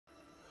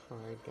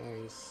Alright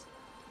guys,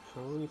 I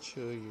want to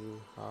show you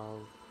how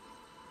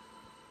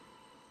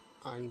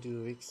I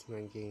do risk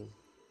my game.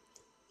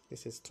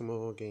 This is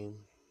tomorrow game.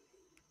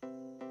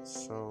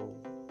 So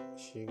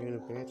if you're gonna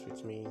bet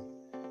with me,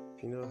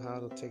 if you know how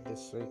to take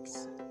this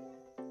risks.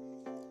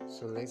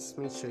 So let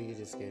me show you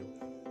this game.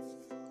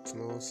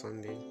 Tomorrow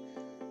Sunday.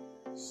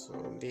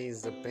 So this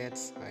is the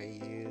bets I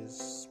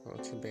use,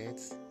 multi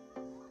bets.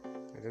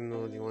 I don't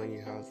know the one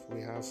you have. We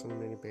have so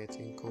many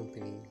betting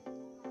company.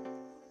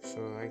 So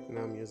right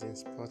now I'm using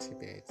Sporty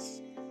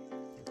Bets.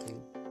 Okay.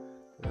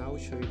 And I will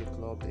show you the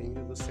club. Then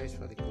you go search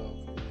for the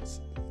club.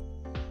 Yes.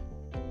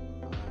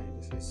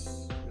 Alright, this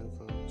is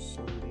for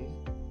Sunday.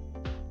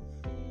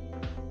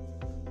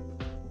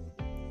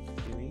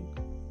 Feeling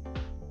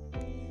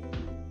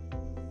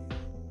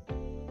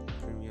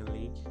Premier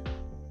League.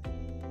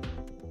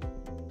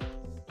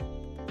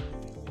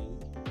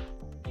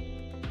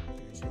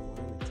 Division 1,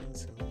 I think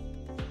so.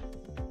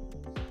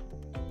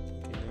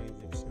 Okay, now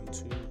it's Division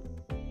 2.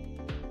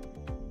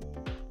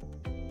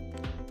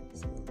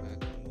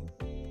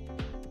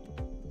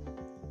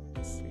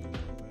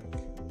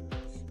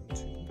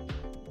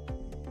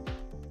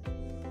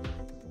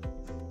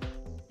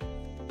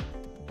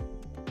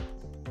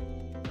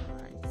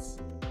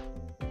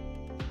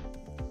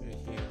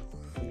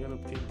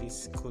 Pick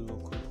this Kolo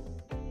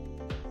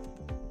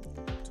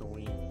to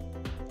win.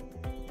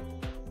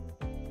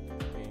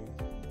 Then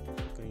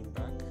going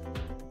back.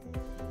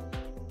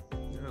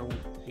 Now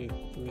we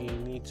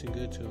need to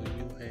go to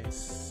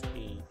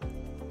USA.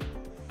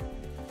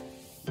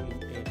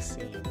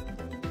 USA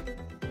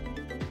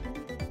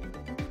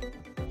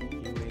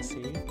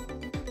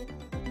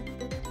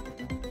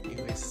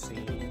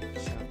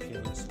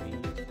Champions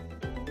League.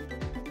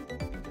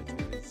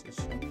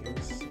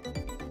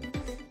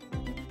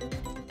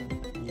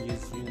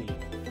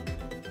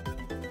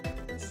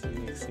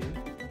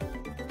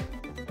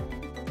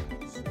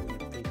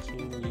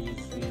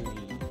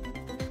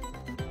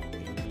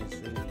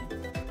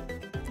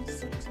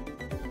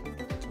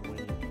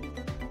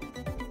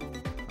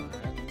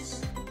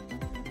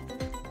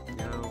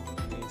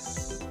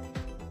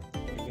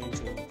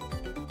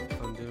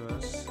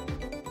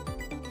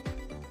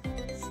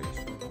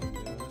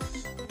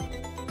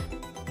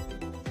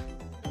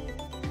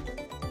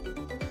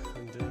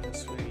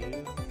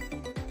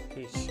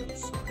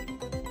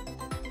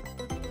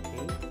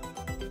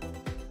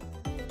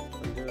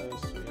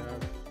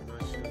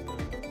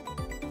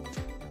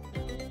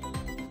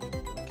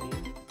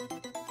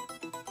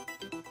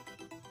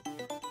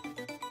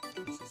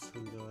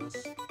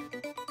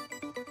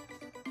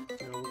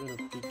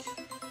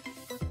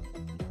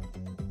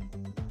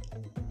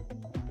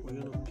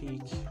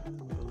 Pick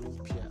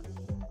Olympia.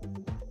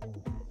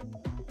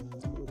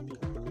 We'll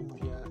pick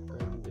Olympia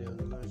and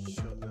I'm not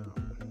sure now.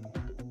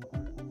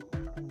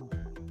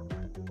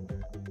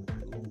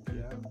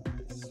 Olympia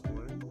is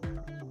one.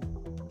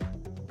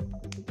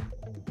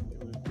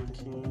 We're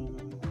picking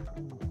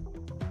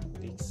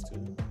these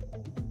two.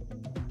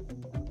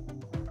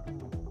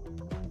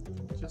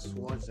 Just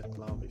watch the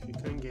club. If you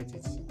can't get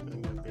it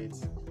on your bet,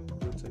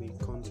 go to the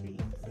country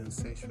and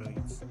search for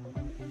it.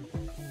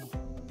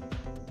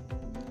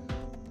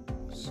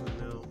 So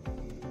now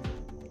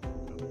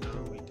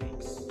we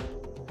take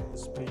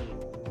Spain,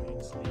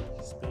 Women's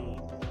League, Spain.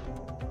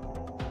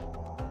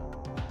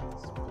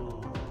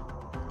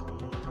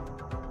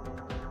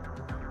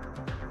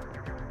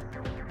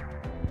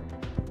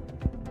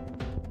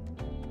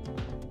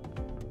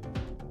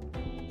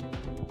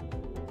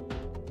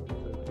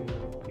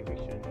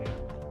 Division here,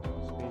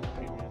 Spain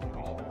Premier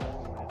Division.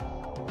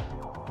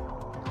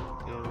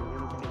 And we're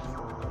going to take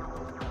for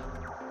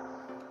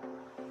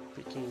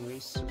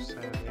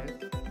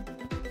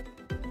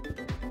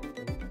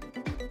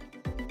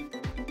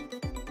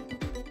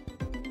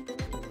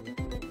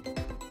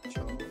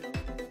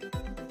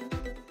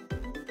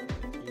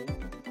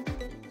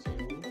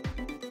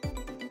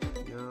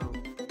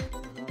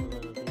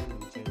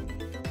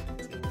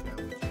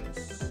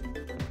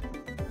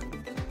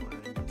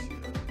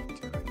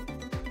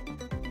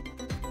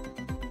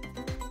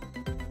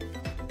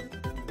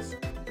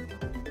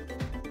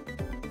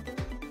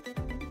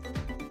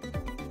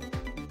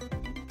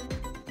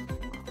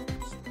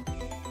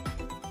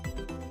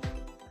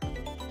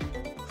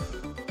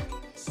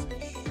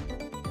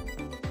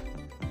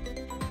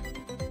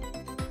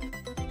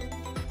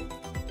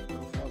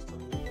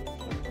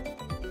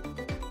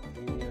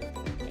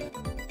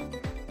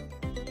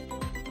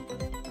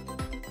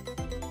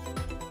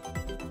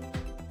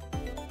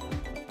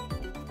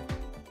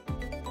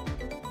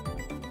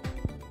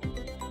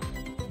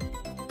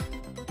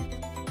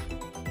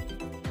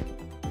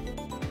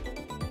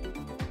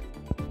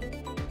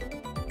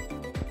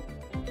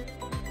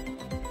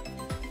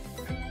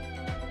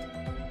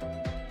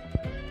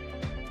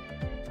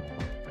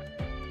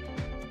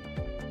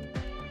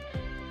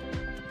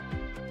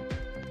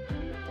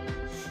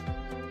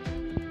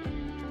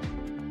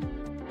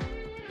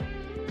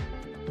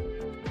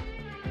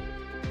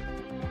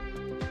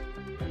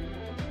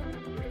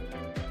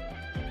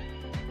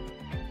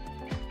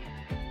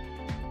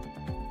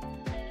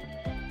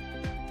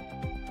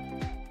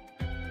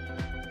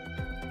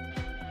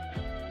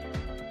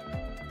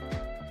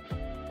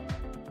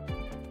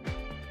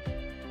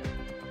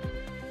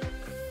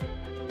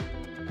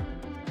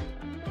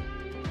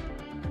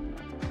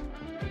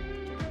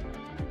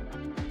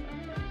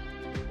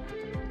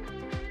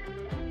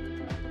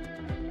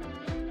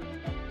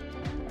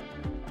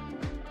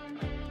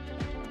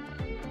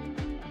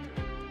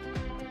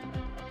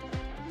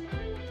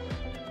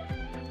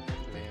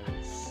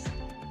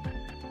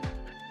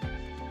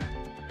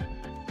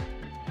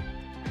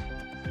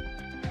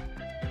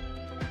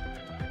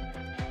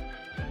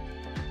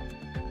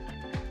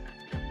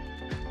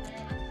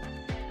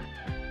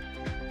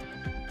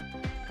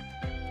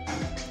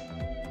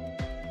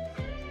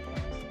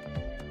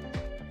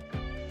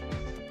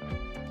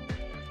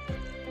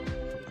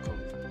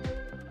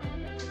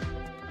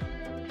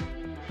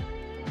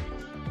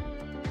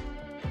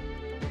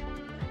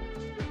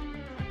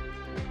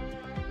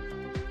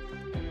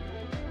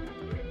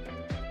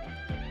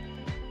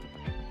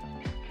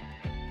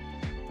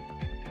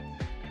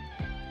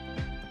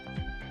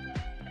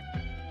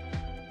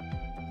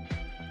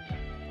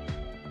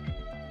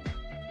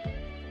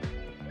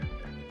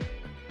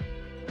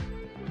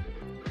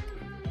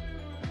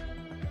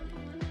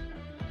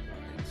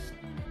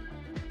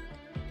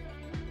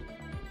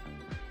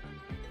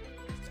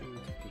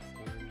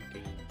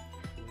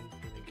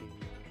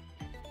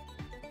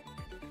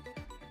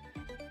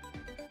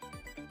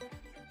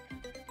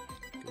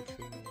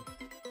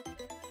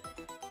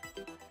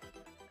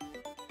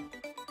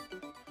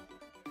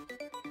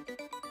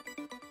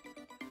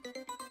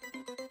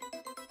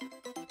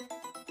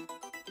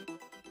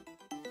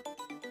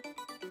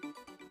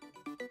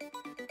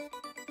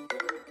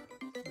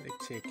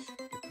check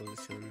the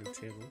position on the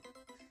table.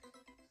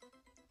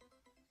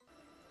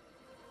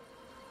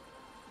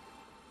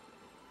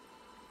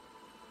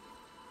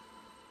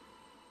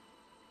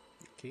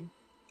 Okay,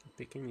 I'm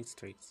picking it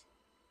straight.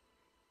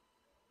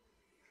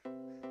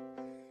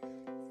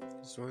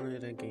 It's one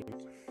other game.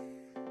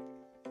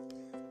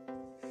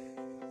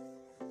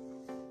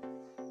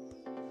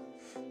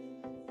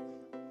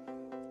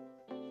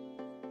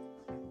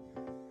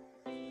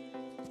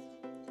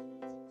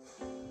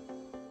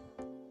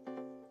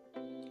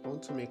 I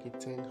want to make it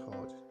 10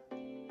 hard.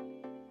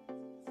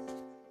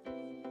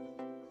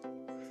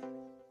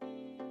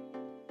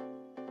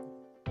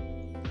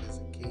 There's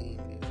a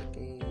game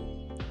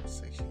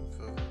section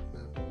for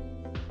now.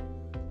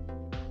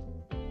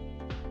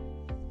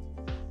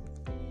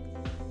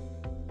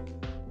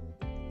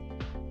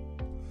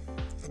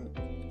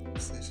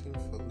 Section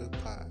for blue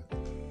pad.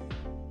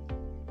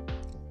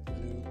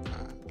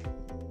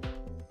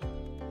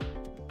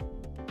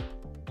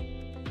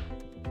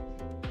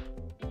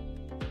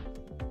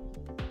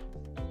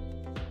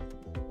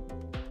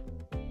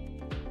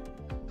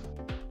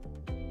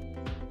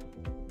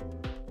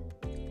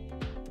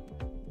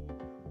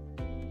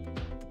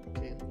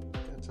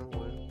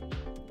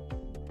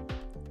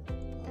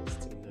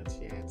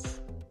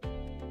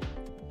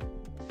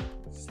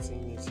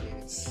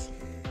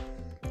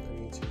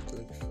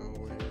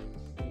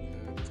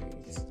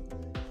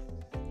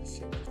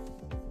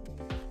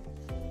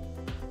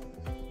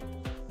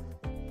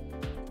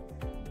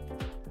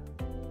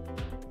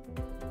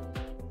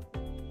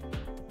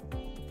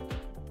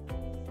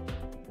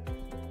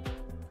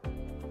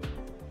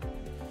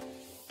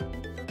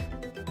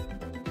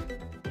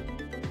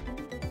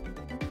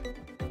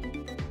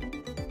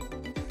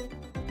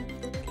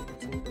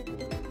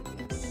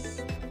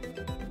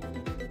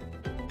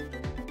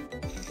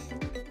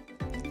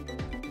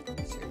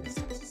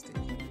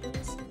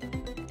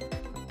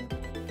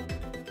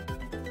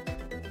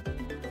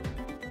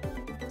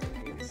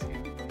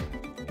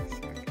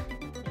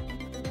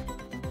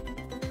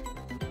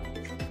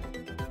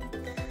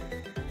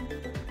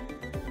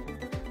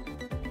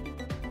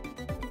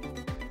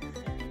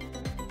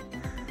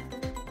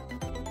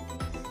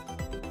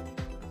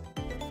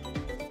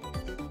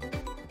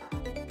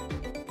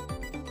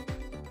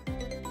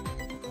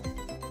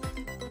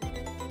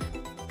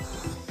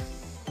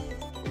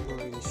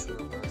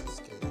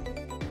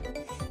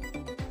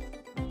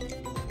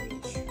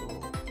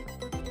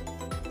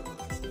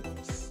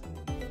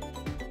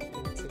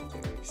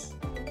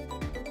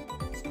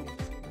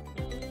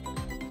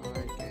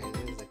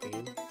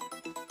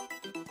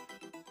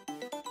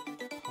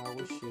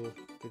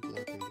 Good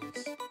luck in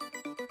this.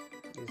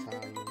 This is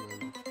how you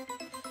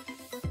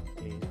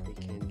play the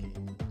weekend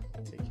game.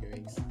 Take your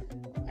eggs.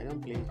 I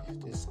don't play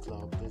this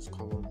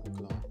common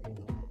club,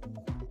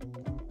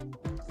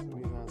 So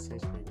maybe I'll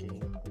search my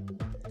game.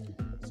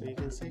 So you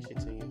can search it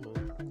on your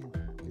own.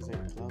 It's a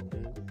club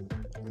name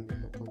and the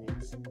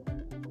opponents.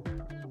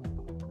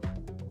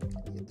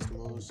 It's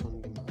more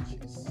Sunday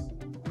matches.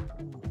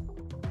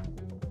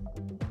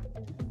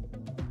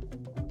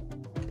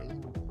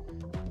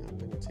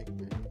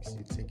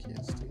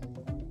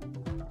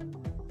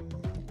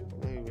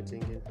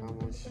 How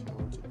much I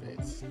want to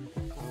bet.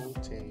 I will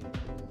tell you.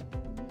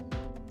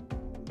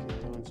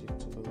 I want you to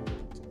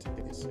take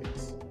it as six.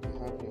 You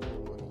have your own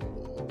money,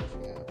 how much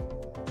you have.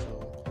 So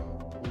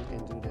you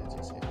can do that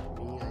yourself.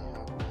 Me, I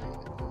have mine.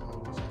 I know how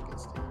much I can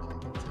stake. I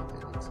can take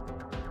that risk.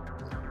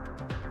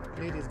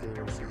 Play this game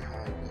and see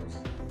how it goes.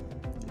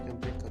 You can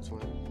bet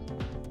Cotwan,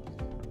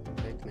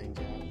 bet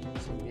Nigeria.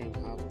 So me and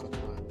half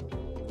Cotwan.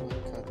 In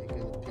one card, you're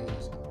gonna pay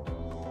yourself.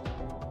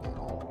 But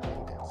I'm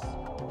playing that.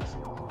 So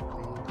I'm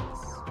playing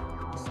this.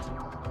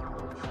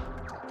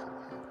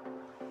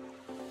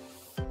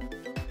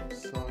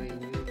 Sorry, you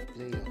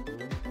play your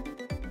own.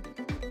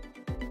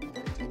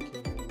 Thank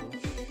you very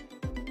much.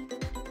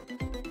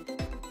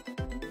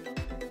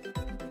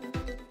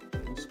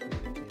 I'm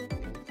screwing the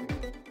game.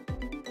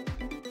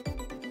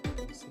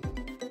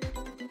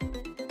 See.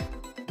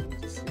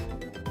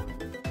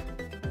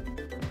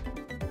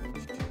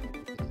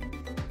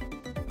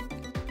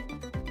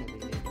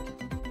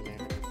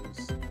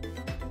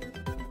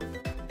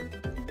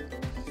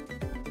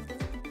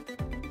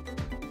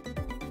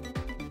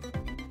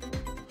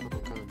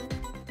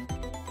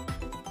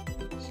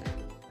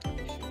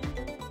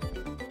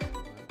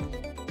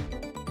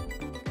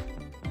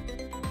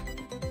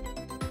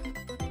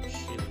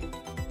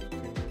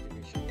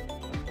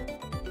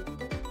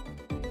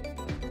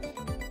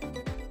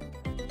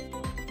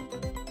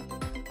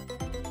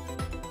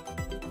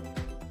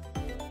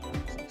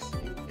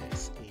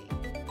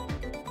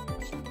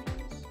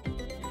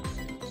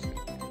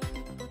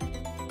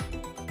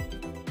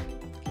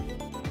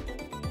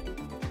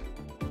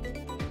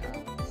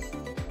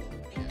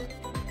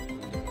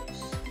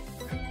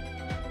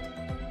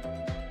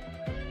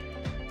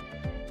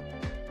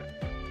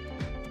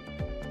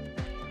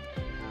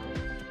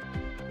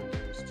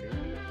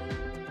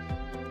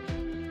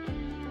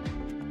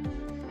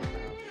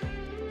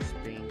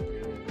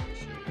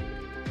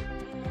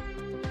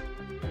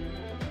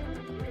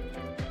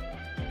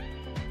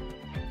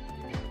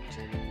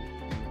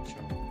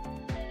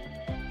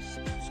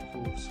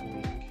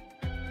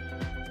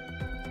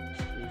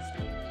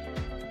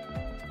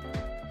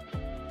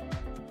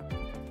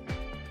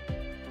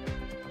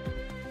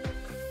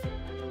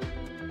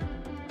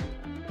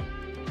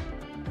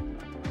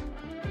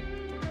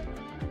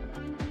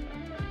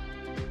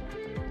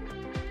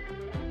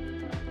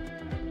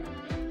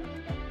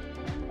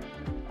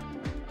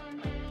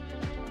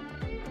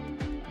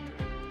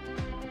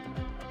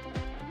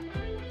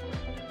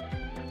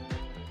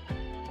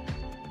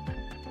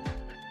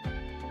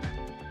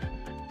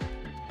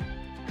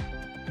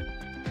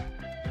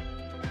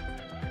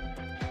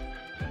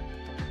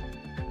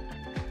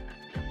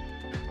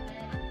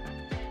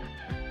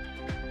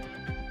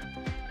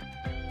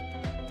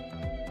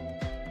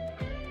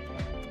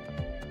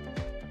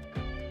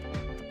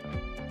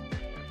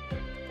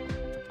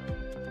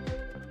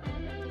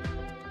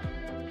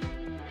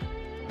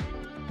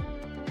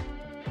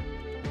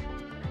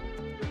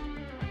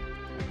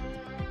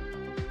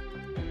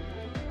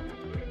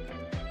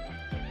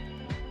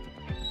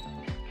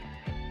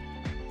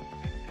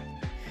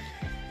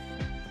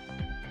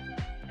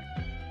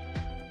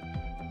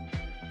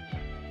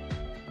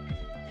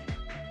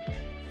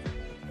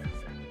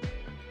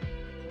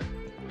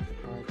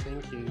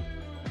 you.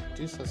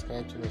 Do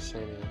subscribe to my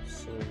channel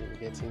so you'll be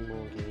getting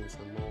more games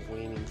and more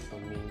winning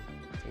from me.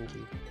 Thank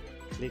you.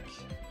 Click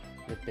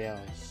the bell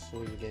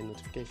so you get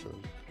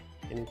notification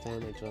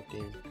anytime I drop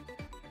game.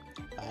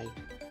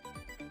 Bye.